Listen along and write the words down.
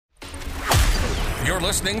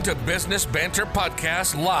listening to Business Banter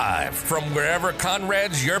Podcast live from wherever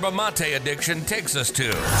Conrad's yerba mate addiction takes us to.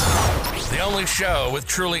 The only show with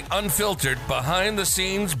truly unfiltered,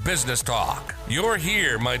 behind-the-scenes business talk. You're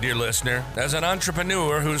here, my dear listener, as an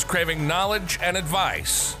entrepreneur who's craving knowledge and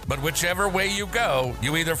advice. But whichever way you go,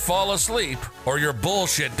 you either fall asleep or your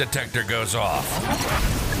bullshit detector goes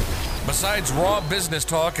off. Besides raw business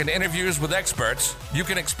talk and interviews with experts, you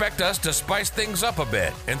can expect us to spice things up a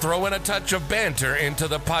bit and throw in a touch of banter into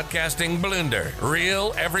the podcasting blender.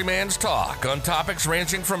 Real everyman's talk on topics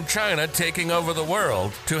ranging from China taking over the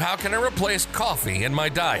world to how can I replace coffee in my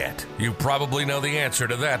diet? You probably know the answer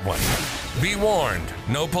to that one. Be warned,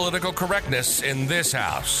 no political correctness in this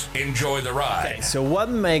house. Enjoy the ride. Okay, so what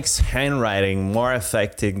makes handwriting more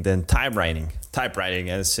effective than typewriting? Typewriting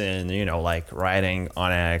as in, like writing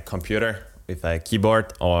on a computer with a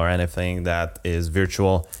keyboard or anything that is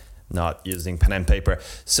virtual, not using pen and paper.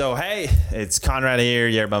 So hey, it's Conrad here,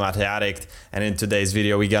 yerba mate addict, and in today's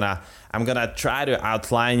video I'm gonna try to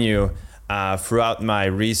outline you throughout my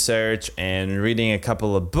research and reading a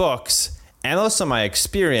couple of books and also my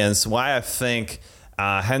experience why I think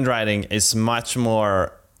handwriting is much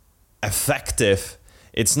more effective.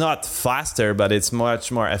 It's not faster, but it's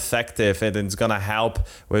much more effective, and it's gonna help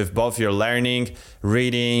with both your learning,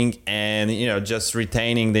 reading, and just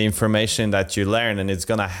retaining the information that you learn. And it's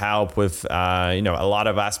gonna help with a lot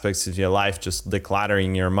of aspects of your life, just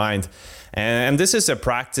decluttering your mind. And this is a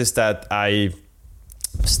practice that I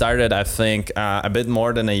started, I think, a bit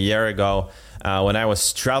more than a year ago when I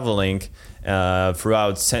was traveling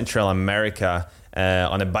throughout Central America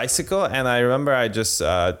on a bicycle. And I remember I just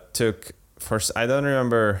took. First, I don't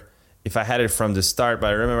remember if I had it from the start, but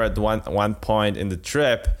I remember at one point in the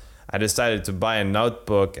trip, I decided to buy a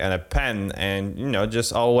notebook and a pen and,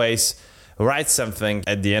 just always write something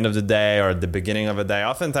at the end of the day or at the beginning of a day.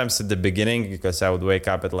 Oftentimes at the beginning, because I would wake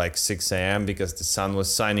up at like 6 a.m. because the sun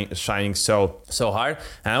was shining so hard.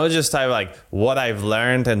 And I would just type like what I've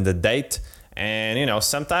learned and the date. And,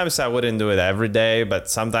 sometimes I wouldn't do it every day, but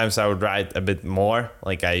sometimes I would write a bit more.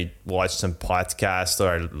 Like I watch some podcast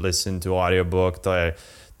or listen to audiobook or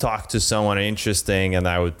talk to someone interesting and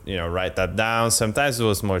I would, write that down. Sometimes it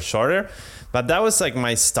was more shorter, but that was like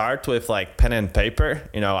my start with like pen and paper,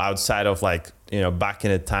 outside of like, back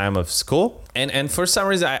in the time of school. And for some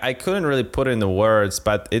reason I couldn't really put it in the words,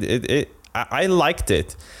 but I liked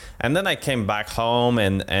it. And then I came back home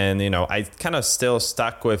and I kind of still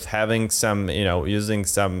stuck with having some, using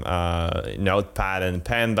some notepad and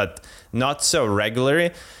pen, but not so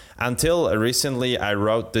regularly until recently I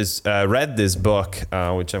read this book,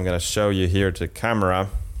 which I'm going to show you here to camera.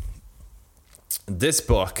 This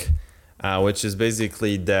book, which is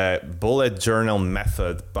basically the bullet journal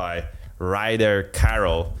method by Ryder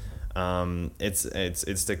Carroll. It's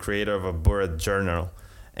the creator of a bullet journal.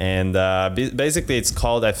 And basically it's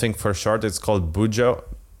called, I think for short, it's called Bujo,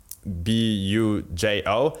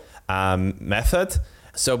 B-U-J-O method.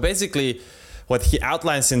 So basically what he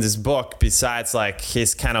outlines in this book, besides like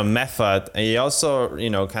his kind of method, he also,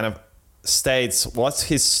 kind of states what's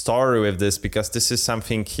his story with this, because this is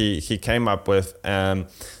something he came up with.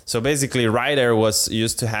 So basically Ryder was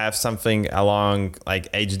used to have something along like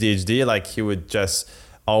ADHD, like he would just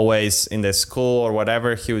always in the school or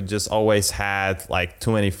whatever, he would just always had like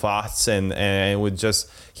too many thoughts and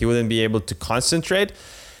he wouldn't be able to concentrate.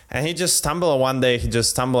 And he just stumbled upon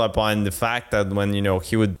the fact that when,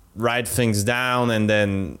 he would write things down and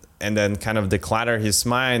then kind of declutter his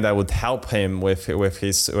mind, that would help him with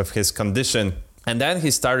his condition. And then he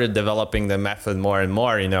started developing the method more and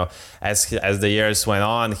more, as the years went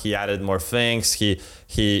on, he added more things. He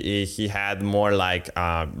had more like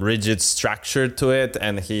rigid structure to it,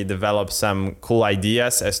 and he developed some cool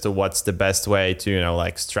ideas as to what's the best way to,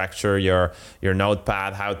 like structure your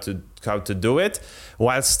notepad, how to do it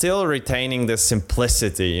while still retaining the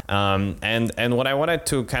simplicity. And what I wanted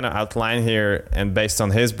to kind of outline here, and based on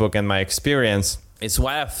his book and my experience, is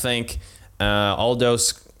why I think all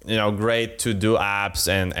those great to-do apps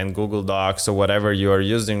and Google Docs or whatever you are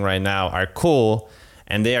using right now are cool,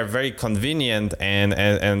 and they are very convenient,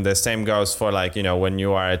 and the same goes for like, when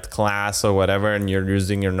you are at class or whatever and you're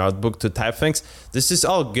using your notebook to type things. This is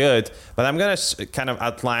all good, but I'm gonna kind of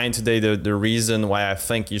outline today the reason why I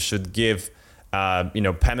think you should give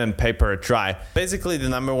pen and paper a try. Basically, the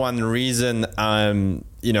number one reason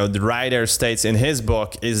the writer states in his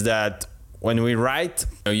book is that when we write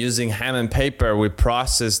using pen and paper, we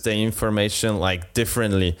process the information like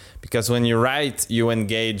differently, because when you write, you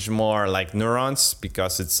engage more like neurons,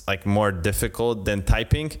 because it's like more difficult than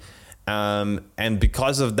typing. And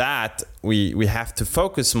because of that, we have to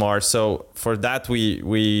focus more. So for that,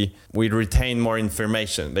 we retain more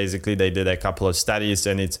information. Basically, they did a couple of studies,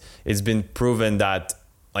 and it's been proven that,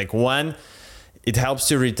 like, one, it helps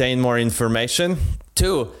you retain more information.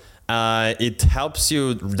 Two, it helps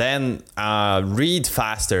you then read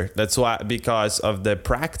faster. That's why, because of the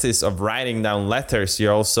practice of writing down letters,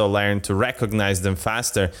 you also learn to recognize them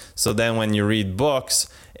faster. So then when you read books,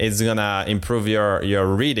 it's gonna improve your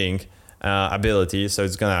reading ability. So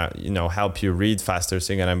it's gonna help you read faster.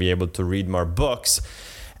 So you're gonna be able to read more books.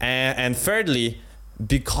 And thirdly,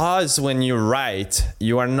 because when you write,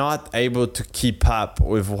 you are not able to keep up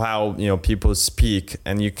with how people speak,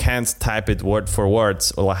 and you can't type it word for word,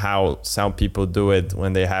 or how some people do it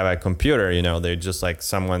when they have a computer. They're just like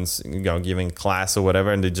someone's giving class or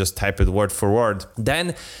whatever, and they just type it word for word.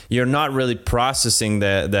 Then you're not really processing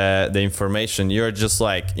the information. You're just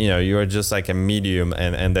like a medium,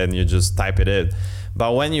 and then you just type it in.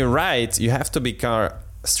 But when you write, you have to become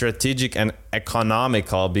strategic and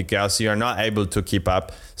economical, because you're not able to keep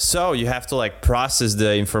up. So you have to process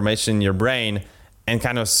the information in your brain and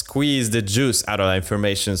kind of squeeze the juice out of the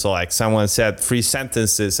information. So like someone said 3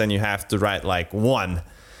 sentences, and you have to write one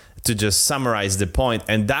to just summarize the point.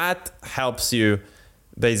 And that helps you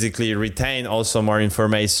basically retain also more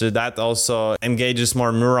information. That also engages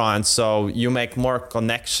more neurons. So you make more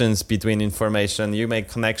connections between information. You make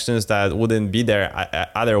connections that wouldn't be there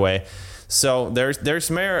other way. So there's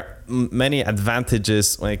many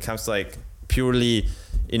advantages when it comes to purely,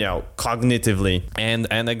 cognitively.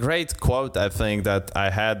 And a great quote I think that I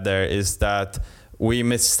had there is that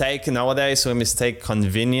nowadays we mistake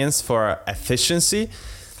convenience for efficiency.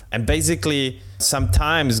 And basically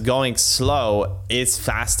sometimes going slow is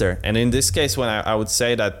faster. And in this case, when I would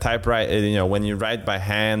say that typewrite, when you write by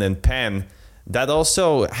hand and pen, that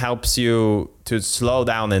also helps you to slow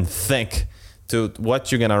down and think to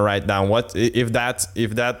what you're gonna write down. What if that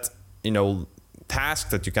task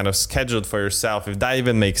that you kind of scheduled for yourself, if that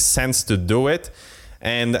even makes sense to do it.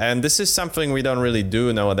 And this is something we don't really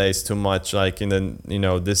do nowadays too much, like in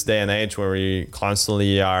the this day and age where we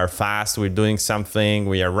constantly are fast. We're doing something,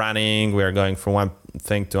 we are running, we are going from one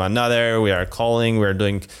thing to another, we are calling, we are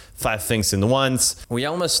doing 5 things in once. We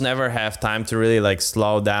almost never have time to really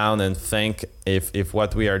slow down and think if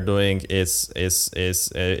what we are doing is if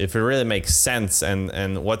it really makes sense,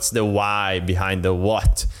 and what's the why behind the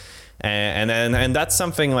what. And that's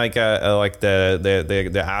something like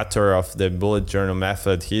the author of the bullet journal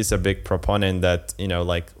method. He's a big proponent that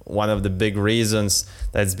one of the big reasons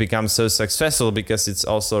that it's become so successful, because it's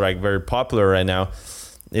also very popular right now,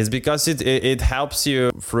 is because it helps you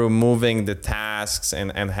through moving the tasks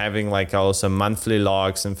and having also monthly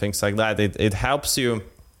logs and things like that. It helps you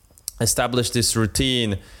establish this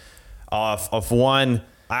routine of one,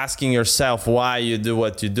 asking yourself why you do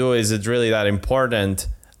what you do. Is it really that important?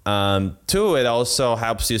 2, it also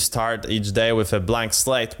helps you start each day with a blank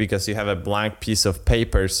slate, because you have a blank piece of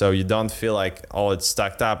paper, so you don't feel it's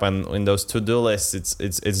stacked up. And in those to-do lists,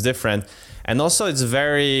 it's different. And also it's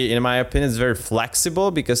very, in my opinion, it's very flexible,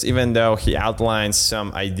 because even though he outlines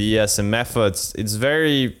some ideas and methods, it's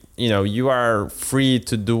very, you are free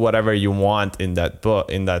to do whatever you want in that book,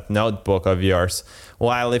 in that notebook of yours.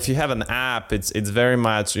 While if you have an app, it's very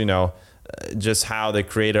much, just how the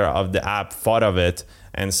creator of the app thought of it.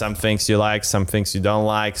 And some things you like, some things you don't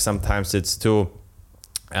like. Sometimes it's too,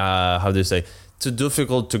 too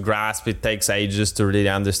difficult to grasp. It takes ages to really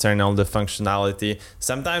understand all the functionality.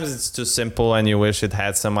 Sometimes it's too simple and you wish it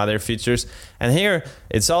had some other features. And here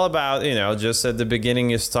it's all about, just at the beginning,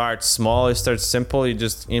 you start small, you start simple, you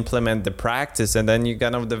just implement the practice, and then you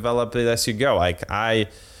kind of develop it as you go. I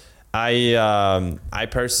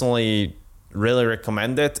personally really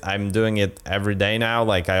recommend it. I'm doing it every day now.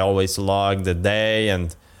 I always log the day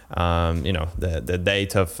and the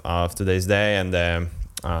date of today's day and the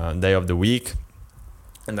day of the week,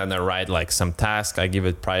 and then I write some task. I give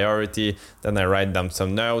it priority, then I write down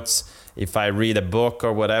some notes. If I read a book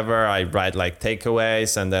or whatever, I write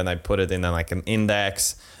takeaways, and then I put it in an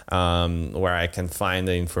index where I can find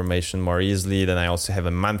the information more easily. Then I also have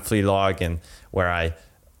a monthly log, and where I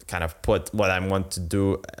kind of put what I want to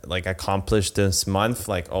do, accomplish this month,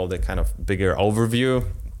 all the kind of bigger overview.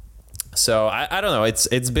 So I don't know,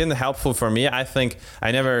 it's been helpful for me. I think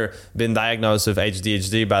I never been diagnosed with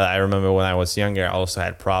ADHD, but I remember when I was younger, I also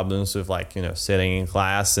had problems with sitting in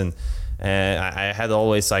class, and I had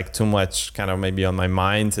always too much kind of maybe on my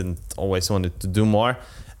mind, and always wanted to do more.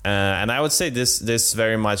 And I would say this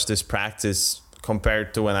very much, this practice,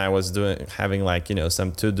 compared to when I was having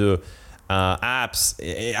some to do,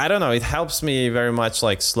 apps, I don't know, it helps me very much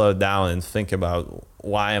like slow down and think about,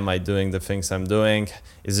 why am I doing the things I'm doing?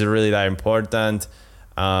 Is it really that important?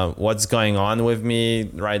 What's going on with me?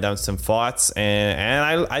 Write down some thoughts.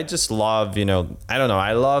 And I just love, I don't know,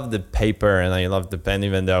 I love the paper and I love the pen,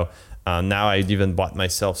 even though now I even bought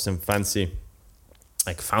myself some fancy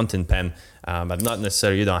like fountain pen, but not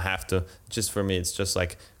necessarily, you don't have to. Just for me, it's just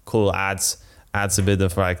like cool, adds a bit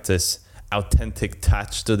of like this authentic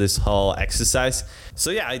touch to this whole exercise.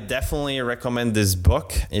 So yeah, I definitely recommend this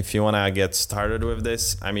book if you want to get started with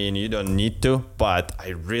this. I mean, you don't need to, but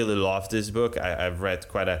I really love this book. I've read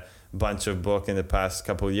quite a bunch of books in the past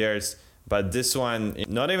couple of years, but this one,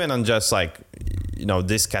 not even on just like,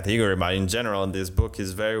 this category, but in general, this book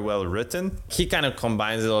is very well written. He kind of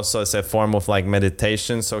combines it also as a form of like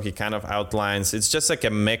meditation. So he kind of outlines, it's just like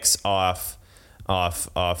a mix of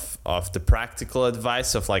the practical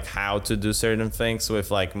advice of like how to do certain things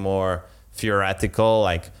with like more theoretical,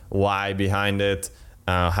 like why behind it,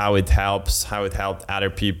 how it helps, how it helped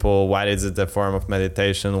other people, why is it a form of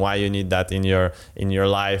meditation, why you need that in your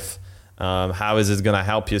life, how is it gonna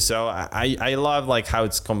help you. So I love like how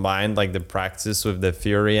it's combined, like the practice with the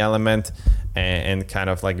theory element and kind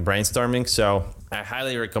of like brainstorming. So I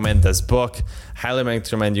highly recommend this book. Highly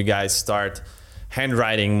recommend you guys start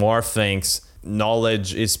handwriting more things.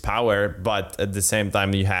 Knowledge is power, but at the same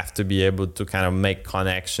time you have to be able to kind of make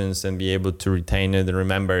connections and be able to retain it and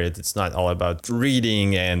remember it. It's not all about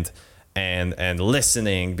reading and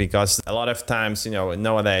listening, because a lot of times,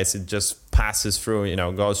 nowadays it just passes through,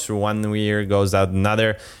 goes through one ear, goes out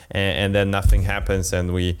another, and then nothing happens,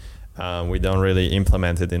 and we don't really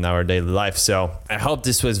implement it in our daily life. So I hope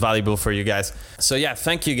this was valuable for you guys. So yeah,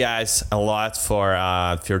 thank you guys a lot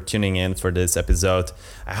for tuning in for this episode.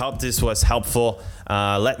 I hope this was helpful.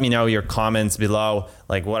 Let me know your comments below.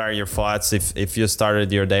 Like, what are your thoughts if you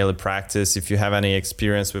started your daily practice? If you have any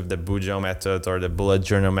experience with the Bujo method or the bullet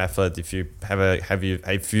journal method, if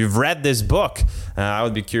you've read this book, I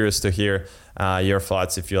would be curious to hear your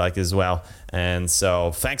thoughts if you like as well. And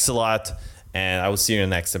so thanks a lot. And I will see you in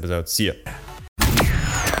the next episode. See you.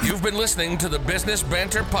 You've been listening to the Business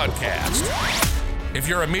Banter Podcast. If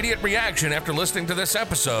your immediate reaction after listening to this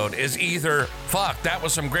episode is either, fuck, that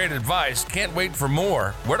was some great advice, can't wait for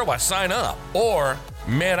more, where do I sign up? Or,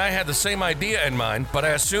 man, I had the same idea in mind, but I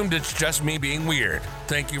assumed it's just me being weird.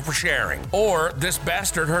 Thank you for sharing. Or, this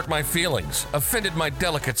bastard hurt my feelings, offended my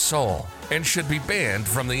delicate soul, and should be banned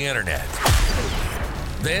from the internet.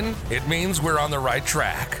 Then it means we're on the right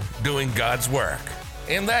track, doing God's work.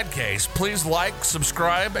 In that case, please like,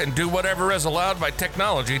 subscribe, and do whatever is allowed by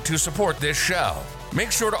technology to support this show.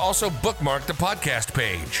 Make sure to also bookmark the podcast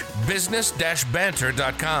page,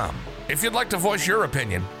 business-banter.com. If you'd like to voice your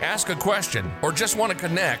opinion, ask a question, or just want to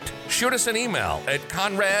connect, shoot us an email at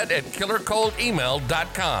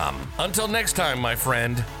conrad@killercoldemail.com. Until next time, my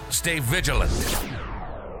friend, stay vigilant.